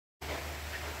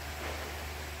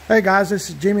Hey guys, this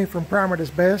is Jimmy from Primer Is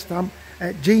Best. I'm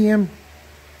at GM.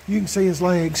 You can see his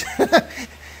legs.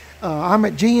 I'm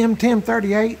at GM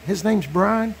 1038. His name's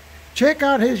Brian. Check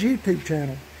out his YouTube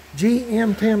channel,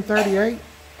 GM 1038.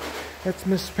 That's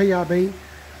Mrs. PIB.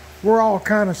 We're all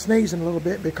kind of sneezing a little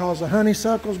bit because the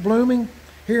honeysuckle's blooming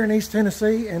here in East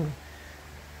Tennessee, and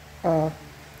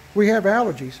we have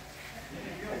allergies.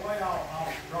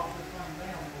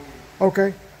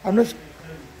 Okay, I'm just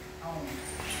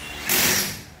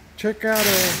check out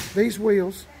these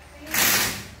wheels,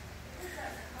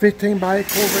 15 by 8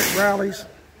 Corvette Rallies.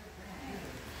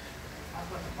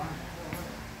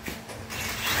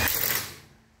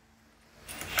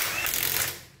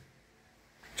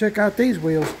 Check out these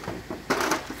wheels,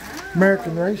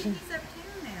 American Racing.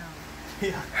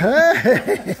 Yeah.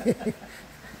 Hey!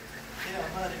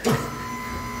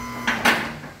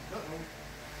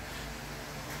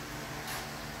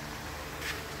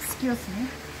 Excuse me.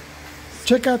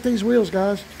 Check out these wheels,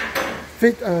 guys.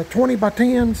 20 by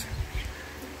 10s,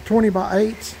 20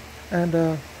 by 8s, and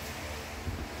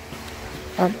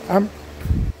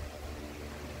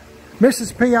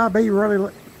Mrs. PIB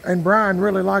really and Brian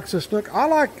really likes this look. I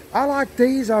like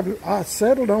these. I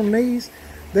settled on these.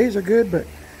 These are good, but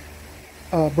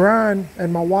Brian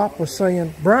and my wife was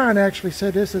saying, Brian actually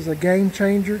said this is a game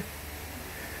changer.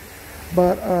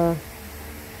 But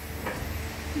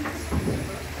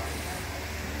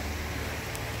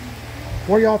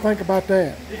what do y'all think about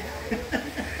that?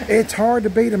 It's hard to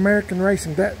beat American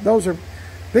Racing.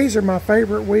 These are my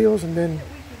favorite wheels, and then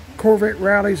Corvette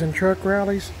Rallies and truck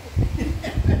rallies.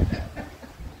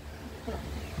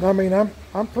 I mean, I'm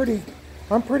pretty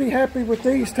happy with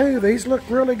these too. These look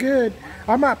really good.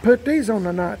 I might put these on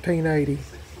the 1980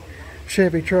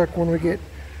 Chevy truck when we get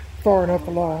far enough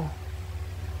along.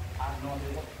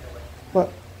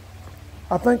 But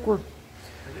I think we're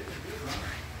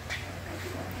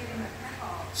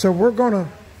gonna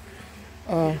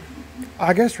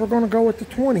I guess we're gonna go with the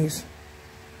 20s.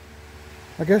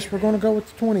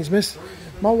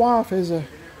 My wife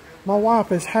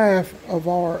is half of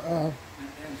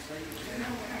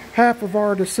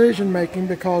our decision making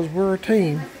because we're a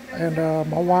team, and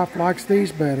my wife likes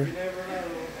these better.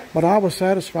 But I was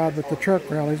satisfied with the truck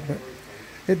rallies, but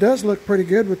it does look pretty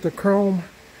good with the chrome,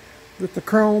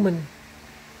 and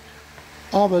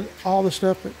all the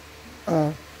stuff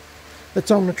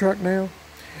that's on the truck now.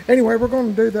 Anyway, we're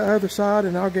going to do the other side,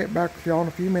 and I'll get back with y'all in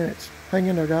a few minutes. Hang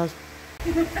in there, guys.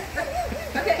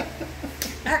 Okay.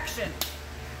 Action.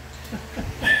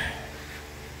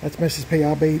 That's Mrs.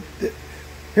 PIB.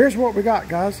 Here's what we got,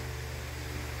 guys.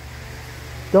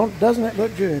 Doesn't it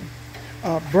look good?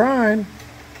 Brian,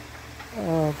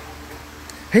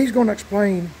 he's going to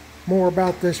explain more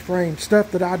about this frame,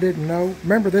 stuff that I didn't know.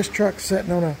 Remember, this truck's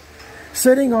sitting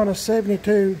on a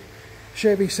 72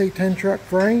 Chevy C10 truck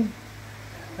frame,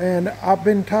 and I've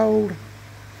been told,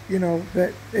 you know,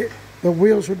 that the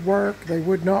wheels would work, they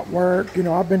would not work. You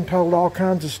know, I've been told all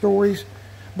kinds of stories,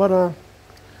 but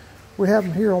we have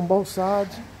them here on both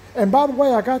sides. And by the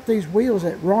way, I got these wheels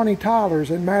at Ronnie Tyler's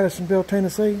in Madisonville,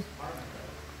 Tennessee.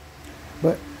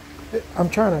 But I'm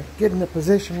trying to get in a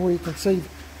position where you can see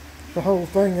the whole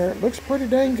thing there. It looks pretty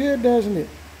dang good, doesn't it?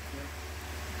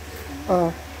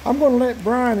 I'm going to let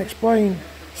Brian explain.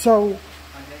 So,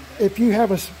 if you have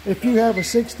a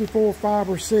 64 5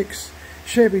 or 6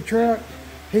 Chevy truck,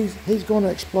 he's going to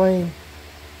explain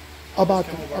about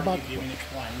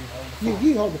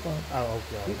you hold the phone. Oh,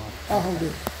 okay. I'll hold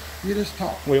it. You just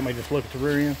talk. Will me just look at the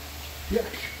rear end? Yep.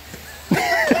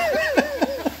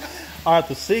 All right,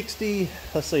 the 60,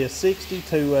 let's see, a 60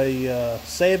 to a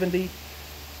 70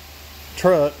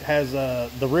 truck has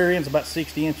the rear end's about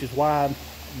 60 inches wide.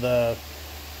 The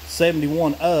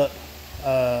 71 up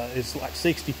is like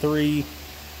 63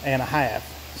 and a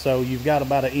half. So you've got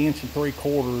about 1 3/4 inches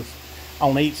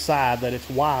on each side that it's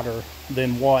wider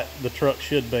than what the truck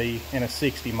should be in a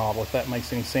 60 model, if that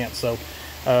makes any sense. So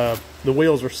the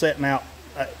wheels are setting out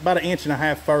about 1.5 inches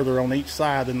further on each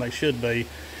side than they should be.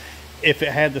 If it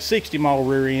had the 60 model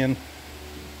rear end,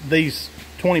 these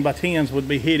 20 by 10s would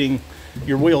be hitting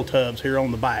your wheel tubs here on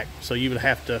the back. So you would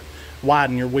have to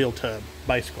widen your wheel tub,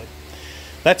 basically.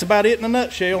 That's about it in a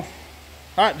nutshell.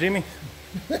 All right, Jimmy.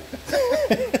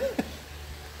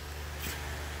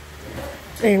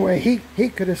 Anyway, he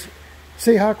could have,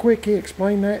 see how quick he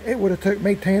explained that? It would have took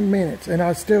me 10 minutes, and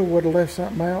I still would have left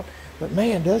something out. But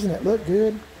man, doesn't it look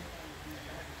good?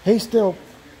 He's still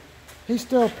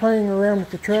playing around with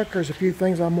the truck. There's a few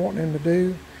things I'm wanting him to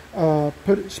do.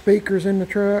 Put speakers in the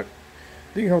truck.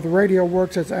 You know, the radio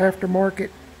works as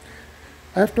aftermarket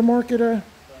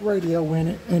radio in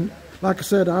it. And like I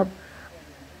said,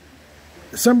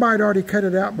 somebody had already cut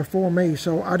it out before me,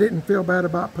 so I didn't feel bad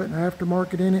about putting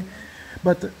aftermarket in it.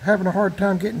 But having a hard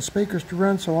time getting speakers to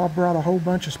run, so I brought a whole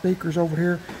bunch of speakers over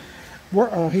here.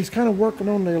 He's kind of working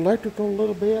on the electrical a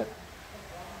little bit.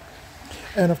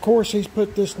 And of course, he's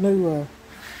put this new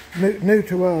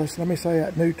to us. Let me say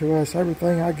that, new to us.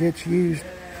 Everything I get's used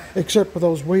except for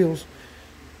those wheels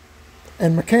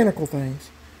and mechanical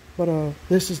things. But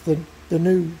this is the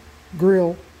new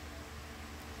grill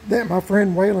that my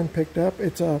friend Waylon picked up.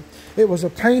 It was a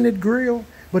painted grill,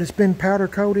 but it's been powder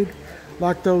coated,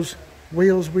 like those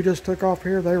wheels we just took off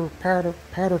here. They were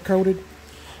powder coated.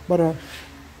 But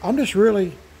I'm just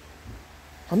really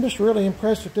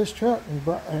impressed with this truck.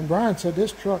 And Brian said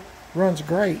this truck runs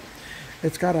great.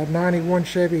 It's got a 91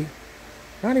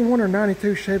 or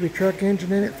 92 Chevy truck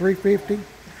engine in it, 350.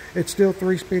 It's still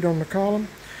 3-speed on the column.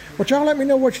 But y'all let me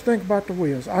know what you think about the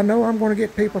wheels. I know I'm going to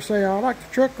get people say, I like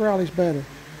the truck rallies better.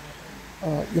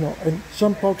 You know, and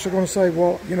some folks are going to say,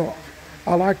 well, you know,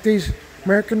 I like these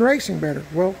American Racing better.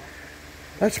 Well,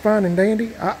 that's fine and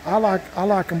dandy. I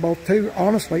like them both too.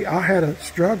 Honestly, I had a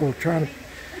struggle trying to.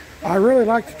 I really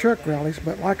like the truck rallies,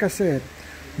 but like I said,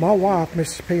 my wife,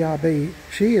 Mrs. PIB,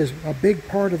 she is a big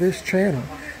part of this channel.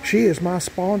 She is my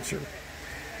sponsor,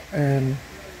 and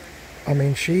I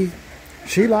mean she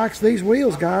likes these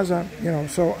wheels, guys. You know,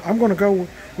 so I'm going to go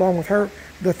along with her.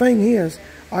 The thing is,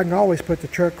 I can always put the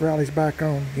truck rallies back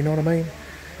on. You know what I mean?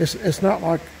 It's not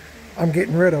like I'm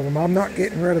getting rid of them. I'm not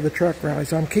getting rid of the truck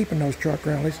rallies. I'm keeping those truck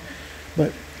rallies.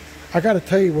 But I got to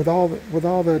tell you, with all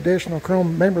the additional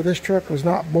chrome, remember this truck was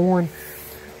not born.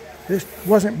 This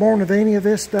wasn't born with any of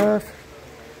this stuff.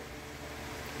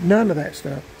 None of that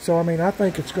stuff. So I mean, I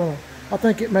think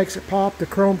it makes it pop. The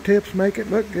chrome tips make it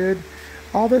look good.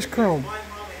 All this chrome.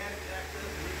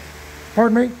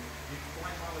 Pardon me?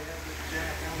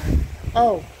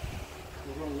 Oh.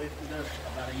 We're going to lift it up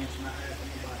about 1.5 inches in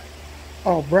the back.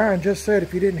 Oh, Brian just said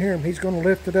if you didn't hear him, he's going to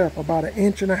lift it up about 1.5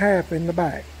 inches in the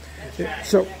back.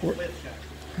 So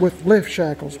with lift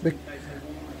shackles.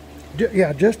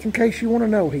 Yeah, just in case you want to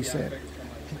know, he said.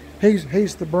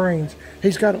 He's the brains.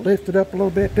 He's got it lifted up a little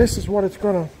bit. This is what it's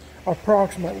going to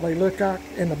approximately look like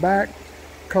in the back,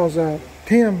 because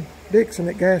Tim Dixon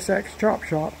at Gas Axe Chop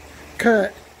Shop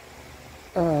cut,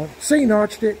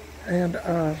 C-notched it, and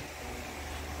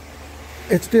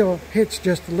it still hits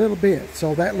just a little bit.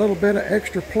 So that little bit of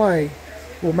extra play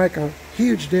will make a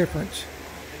huge difference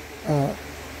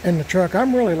in the truck.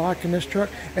 I'm really liking this truck.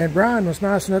 And Brian was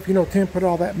nice enough, you know, Tim put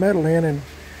all that metal in, and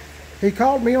he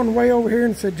called me on the way over here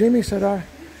and said, Jimmy said, I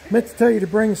meant to tell you to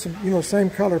bring some, you know, same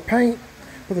color paint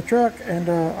for the truck. And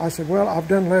I said, well, I've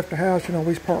done left the house, you know,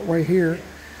 we's part way here.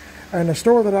 And the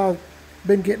store that I've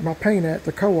been getting my paint at,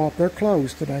 the co-op, they're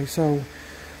closed today. So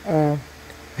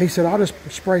he said, I'll just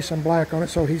spray some black on it.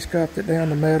 So he scuffed it down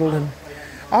to metal, and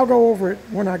I'll go over it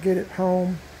when I get it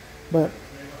home. But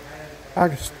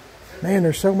man,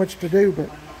 there's so much to do, but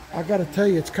I got to tell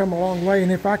you, it's come a long way.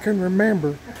 And if I can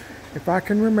remember,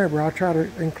 I'll try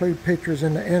to include pictures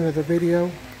in the end of the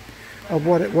video of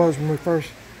what it was when we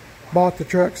first bought the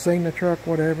truck, seen the truck,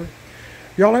 whatever.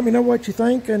 Y'all let me know what you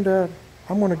think, and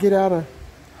I'm going to get out of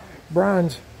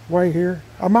Brian's way here.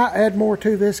 I might add more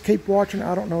to this. Keep watching.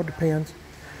 I don't know. It depends.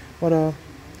 But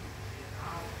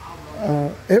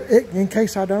in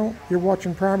case I don't, you're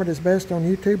watching Prime It Is Best on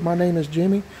YouTube. My name is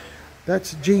Jimmy.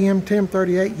 That's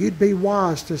GM1038. You'd be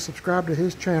wise to subscribe to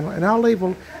his channel, and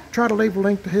I'll try to leave a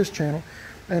link to his channel.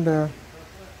 And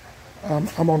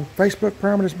I'm on Facebook,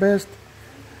 Prime It Is Best,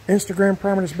 Instagram,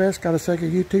 Prime It Is Best. Got a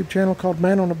second YouTube channel called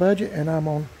Man on a Budget, and I'm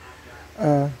on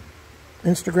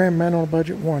Instagram, Man on a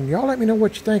Budget 1. Y'all let me know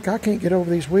what you think. I can't get over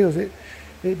these wheels. It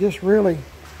just really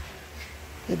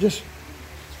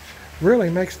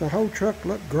makes the whole truck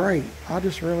look great. I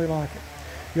just really like it.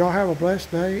 Y'all have a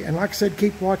blessed day. And like I said,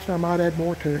 keep watching. I might add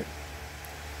more to it.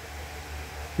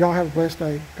 Y'all have a blessed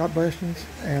day. God bless you.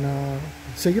 And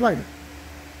see you later.